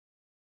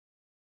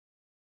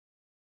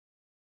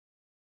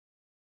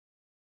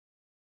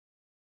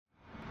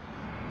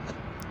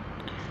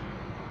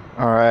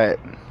Alright,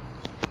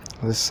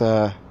 let's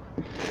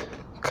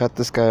cut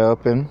this guy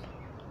open.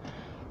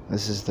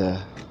 This is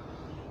the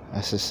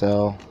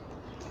SSL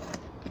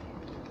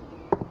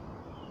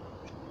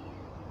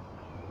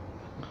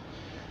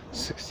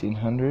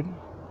EV.1600.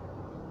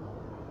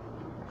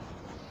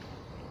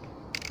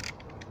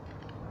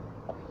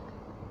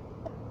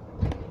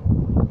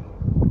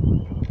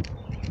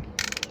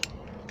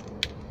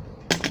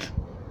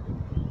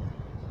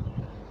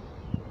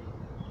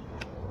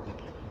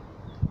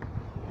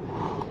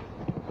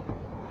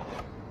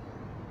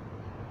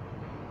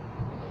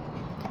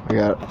 We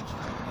got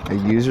a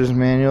user's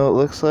manual, it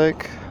looks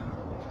like,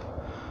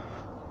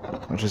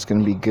 which is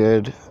going to be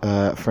good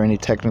for any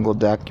technical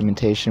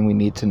documentation we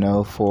need to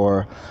know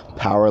for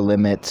power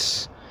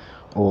limits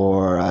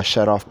or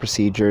shut-off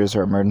procedures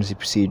or emergency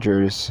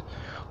procedures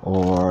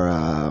or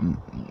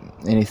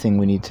anything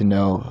we need to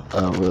know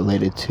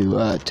related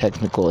to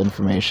technical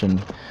information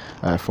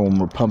for when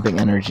we're pumping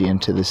energy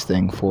into this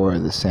thing for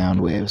the sound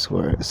waves,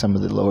 where some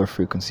of the lower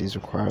frequencies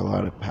require a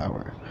lot of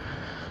power.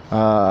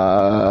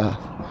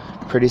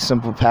 Pretty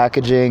simple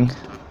packaging.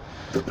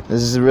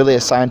 This is really a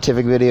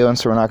scientific video, and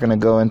so we're not going to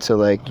go into,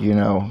 like, you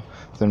know,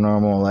 the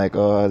normal, like,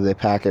 oh, they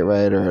pack it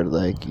right, or,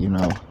 like, you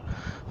know,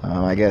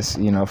 I guess,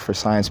 you know, for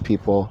science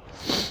people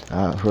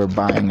who are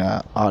buying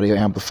audio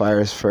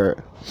amplifiers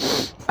for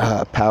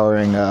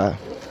powering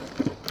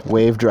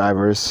wave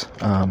drivers,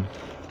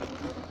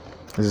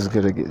 this is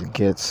good as it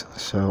gets.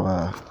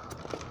 So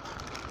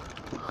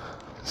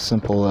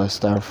simple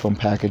styrofoam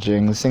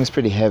packaging. This thing's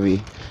pretty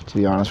heavy, to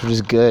be honest, which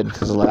is good,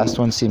 because the last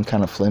one seemed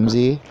kind of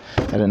flimsy.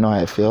 I didn't know how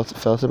I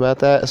felt about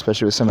that,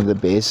 especially with some of the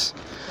bass,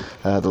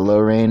 the low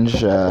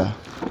range power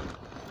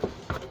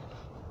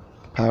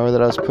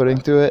that I was putting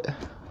through it.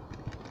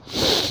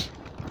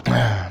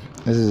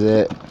 This is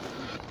it.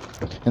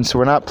 And so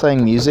we're not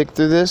playing music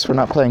through this. We're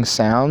not playing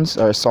sounds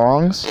or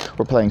songs.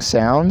 We're playing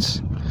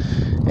sounds.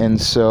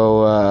 And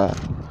so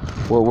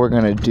what we're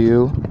going to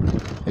do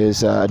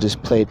is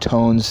just play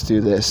tones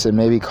through this, and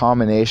maybe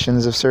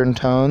combinations of certain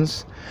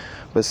tones.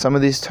 But some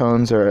of these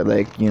tones are,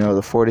 like, you know,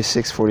 the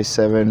 46,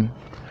 47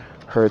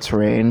 hertz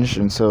range,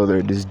 and so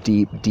they're just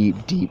deep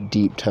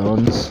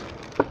tones.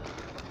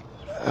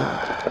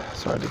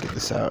 It's hard to get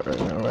this out right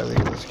now while I look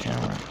at this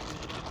camera.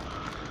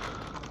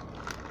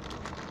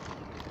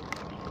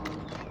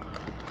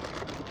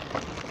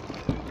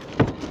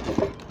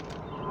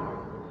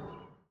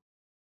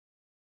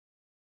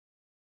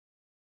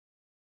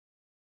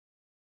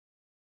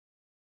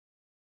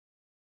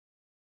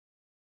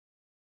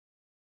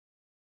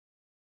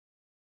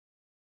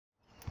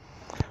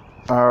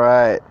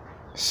 Alright,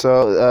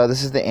 so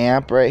this is the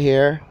amp right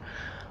here.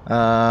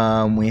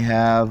 We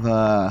have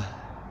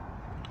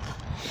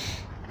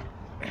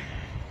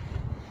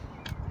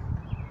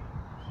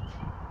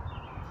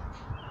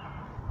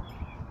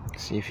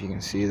see if you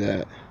can see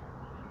that.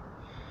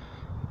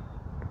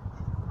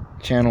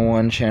 Channel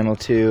 1, channel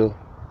 2,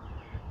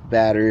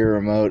 battery,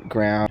 remote,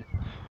 ground.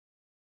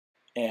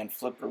 And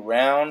flip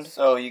around.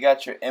 So you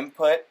got your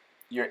input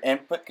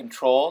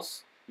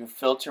controls, your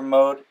filter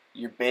mode,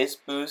 your bass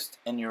boost,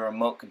 and your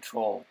remote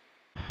control.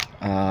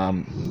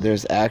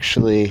 There's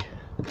actually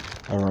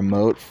a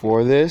remote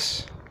for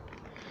this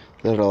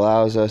that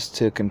allows us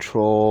to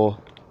control,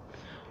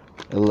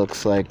 it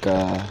looks like,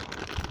 the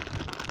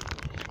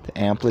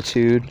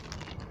amplitude,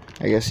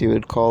 I guess you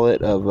would call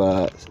it, of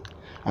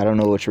I don't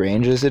know which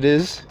ranges it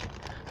is.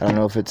 I don't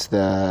know if it's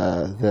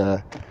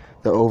the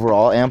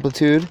overall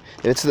amplitude.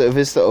 If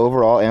it's the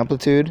overall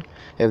amplitude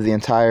of the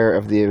entire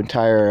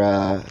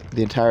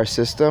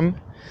system,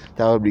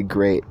 that would be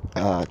great,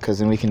 because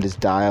then we can just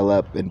dial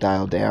up and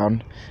dial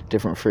down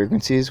different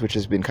frequencies, which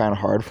has been kind of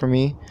hard for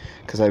me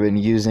because I've been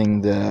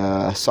using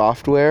the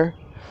software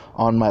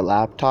on my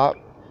laptop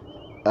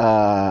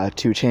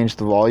to change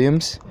the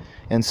volumes.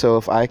 And so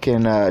if I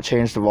can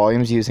change the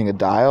volumes using a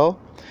dial,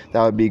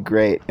 that would be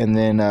great. And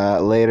then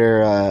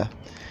later,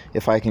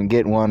 if I can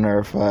get one,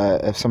 or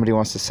if somebody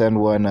wants to send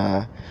one,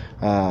 a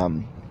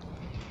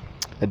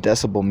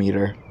decibel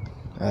meter,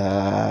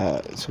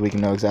 so we can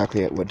know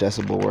exactly what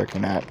decibel we're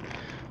working at,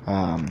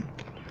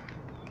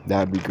 that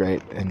would be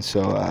great. And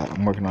so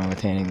I'm working on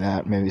attaining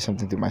that, maybe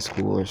something through my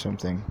school or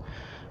something.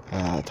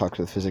 Talk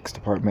to the physics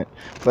department.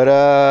 But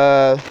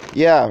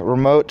yeah,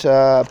 remote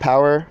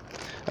power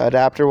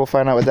adapter, we'll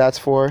find out what that's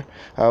for.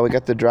 We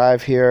got the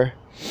drive here.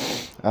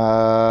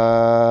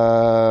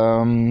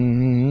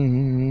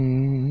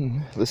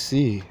 Let's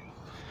see.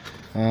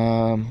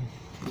 Alright,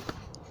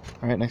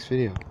 next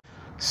video.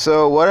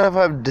 So what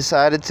I've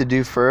decided to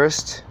do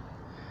first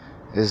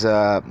is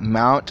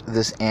mount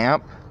this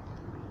amp,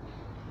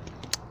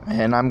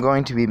 and I'm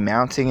going to be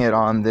mounting it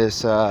on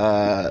this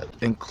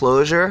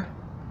enclosure.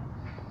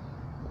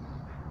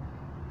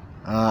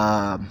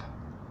 I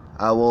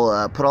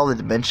will put all the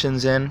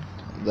dimensions in,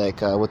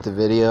 like with the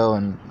video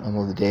and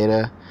all the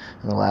data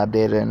and the lab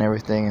data and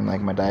everything, and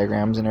like my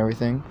diagrams and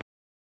everything.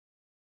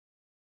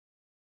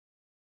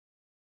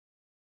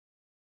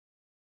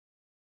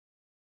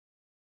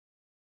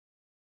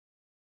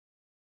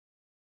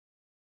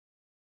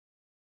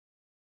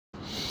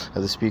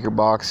 of the speaker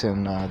box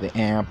and the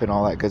amp and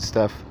all that good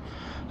stuff.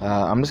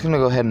 I'm just gonna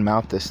go ahead and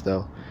mount this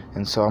though,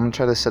 and so I'm gonna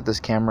try to set this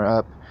camera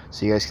up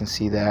so you guys can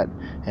see that,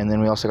 and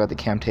then we also got the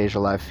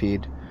Camtasia live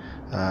feed.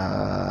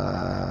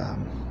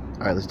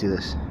 Alright, let's do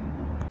this.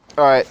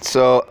 Alright,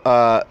 so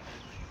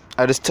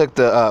I just took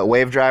the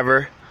wave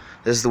driver.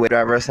 This is the wave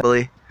driver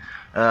assembly.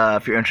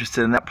 If you're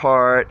interested in that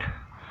part,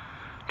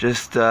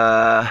 just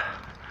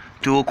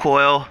dual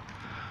coil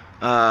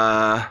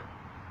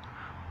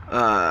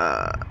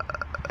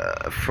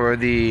for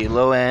the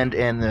low end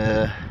and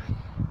the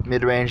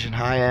mid-range and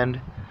high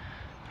end,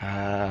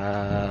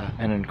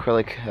 and an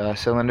acrylic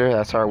cylinder.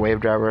 That's our wave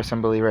driver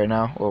assembly right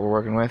now, what we're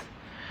working with.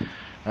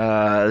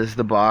 This is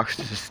the box,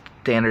 just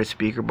standard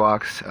speaker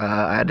box.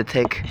 I had to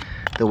take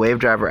the wave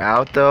driver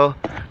out though,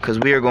 because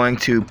we are going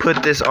to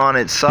put this on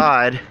its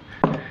side,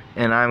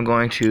 and I'm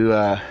going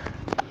to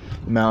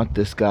mount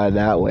this guy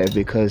that way,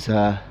 because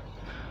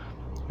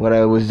what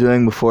I was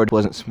doing before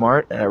wasn't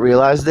smart, and I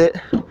realized it,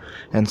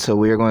 and so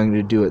we are going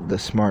to do it the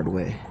smart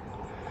way.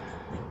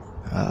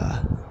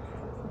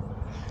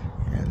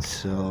 And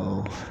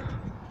so,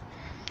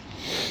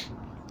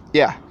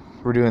 yeah,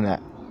 we're doing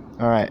that.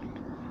 Alright.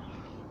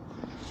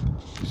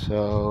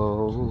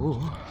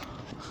 So,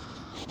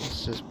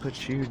 let's just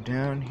put you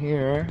down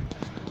here.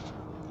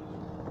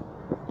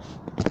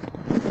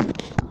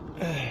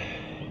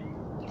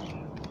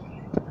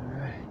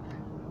 Alright.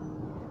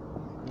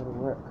 Go to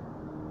work.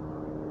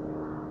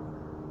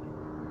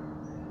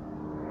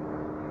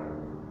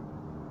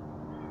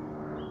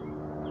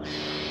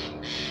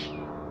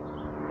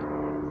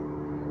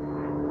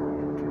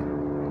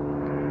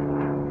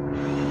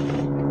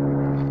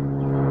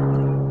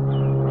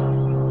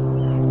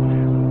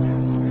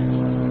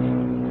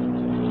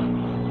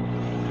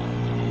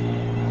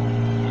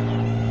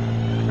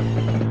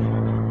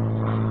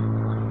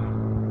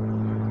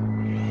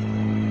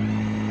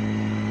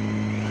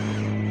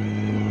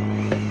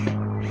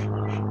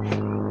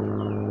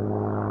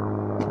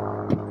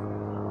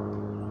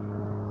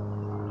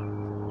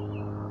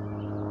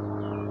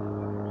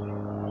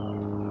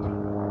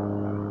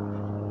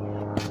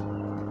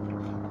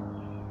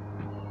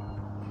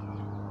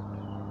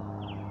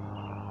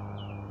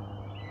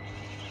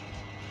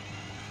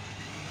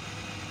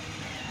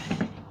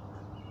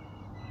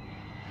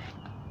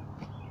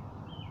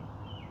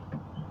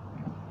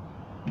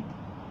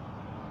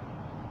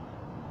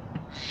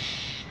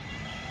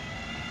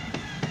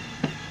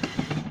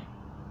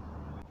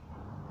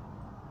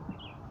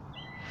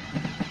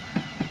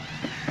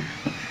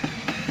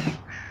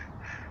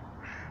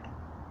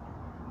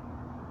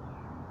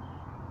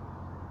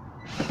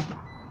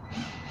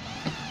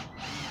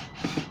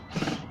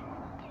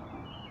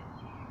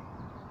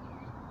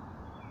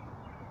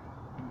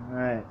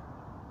 Alright.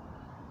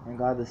 And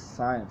God, this is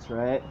science,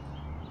 right?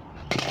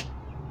 This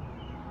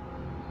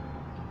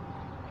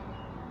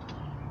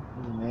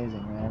is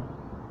amazing, man.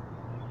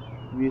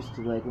 We used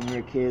to, like, when we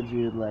were kids,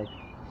 we would, like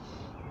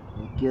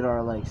get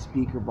our, like,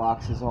 speaker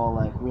boxes all,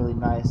 like, really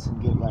nice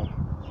and get, like,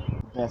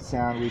 the best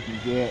sound we can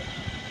get.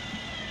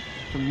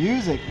 For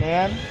music,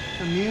 man.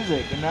 For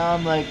music. And now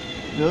I'm, like,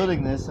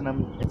 building this,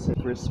 and it's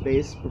for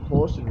space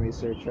propulsion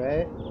research,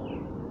 right?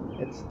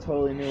 It's a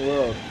totally new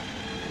world.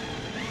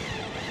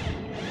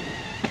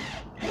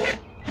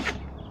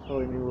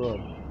 Totally new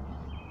world.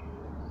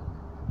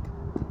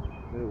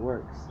 But it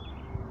works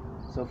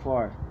so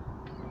far.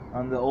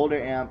 On the older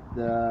amp,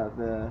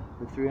 the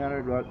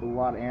 300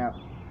 watt amp,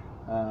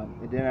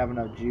 it didn't have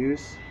enough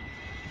juice.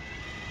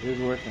 It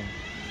was working.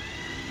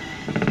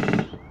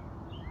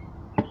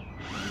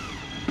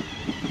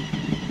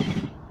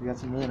 We got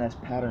some really nice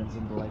patterns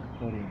into, like,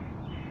 putting.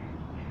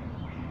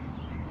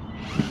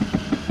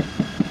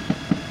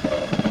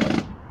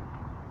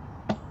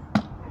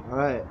 All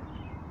right.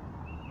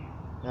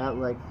 That,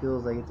 like,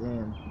 feels like it's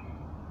in.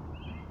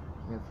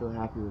 I feel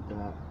happy with that.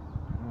 I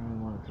don't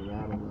really want it to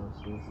rattle though,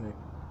 so it's like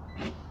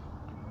I'm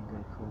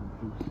gonna call and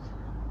boost.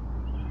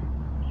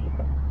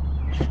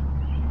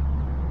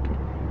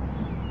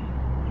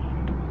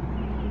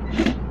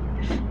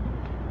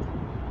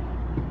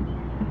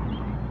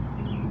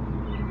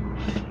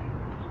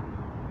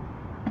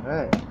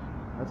 Alright,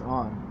 that's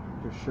on.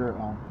 For sure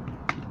on.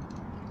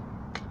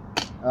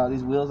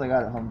 These wheels I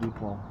got at Home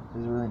Depot.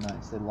 These are really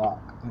nice. They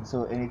lock. And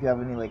so, and if you have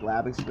any, like,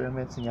 lab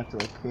experiments and you have to,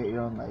 like, create your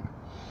own, like,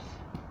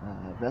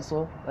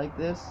 vessel like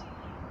this,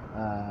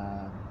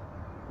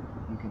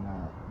 you can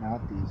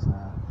mount these.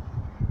 I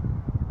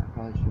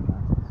probably should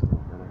mount these a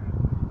little better.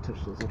 Touch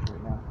those up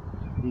right now.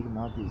 You can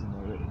mount these and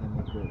they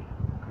make great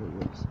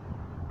whips.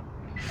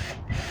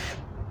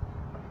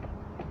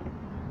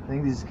 I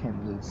think these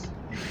came loose.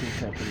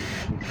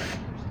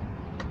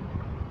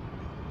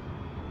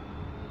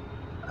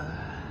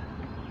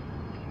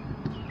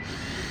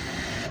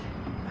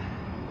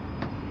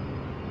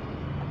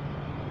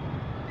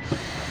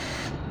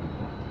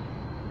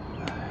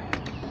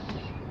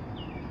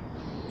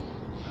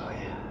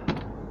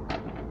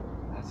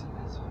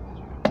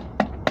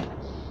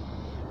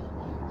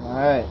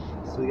 Alright,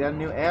 so we got a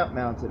new amp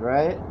mounted,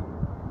 right?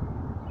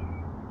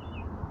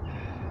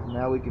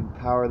 Now we can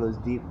power those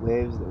deep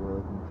waves that we're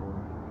looking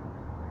for.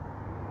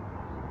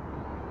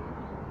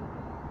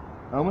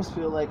 I almost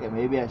feel like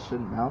maybe I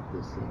shouldn't mount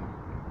this thing.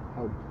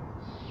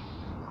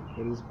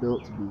 It is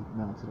built to be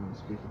mounted on a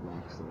speaker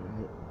box, though,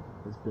 right?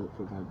 It's built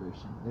for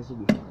vibration. This will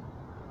be fun.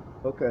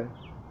 Okay.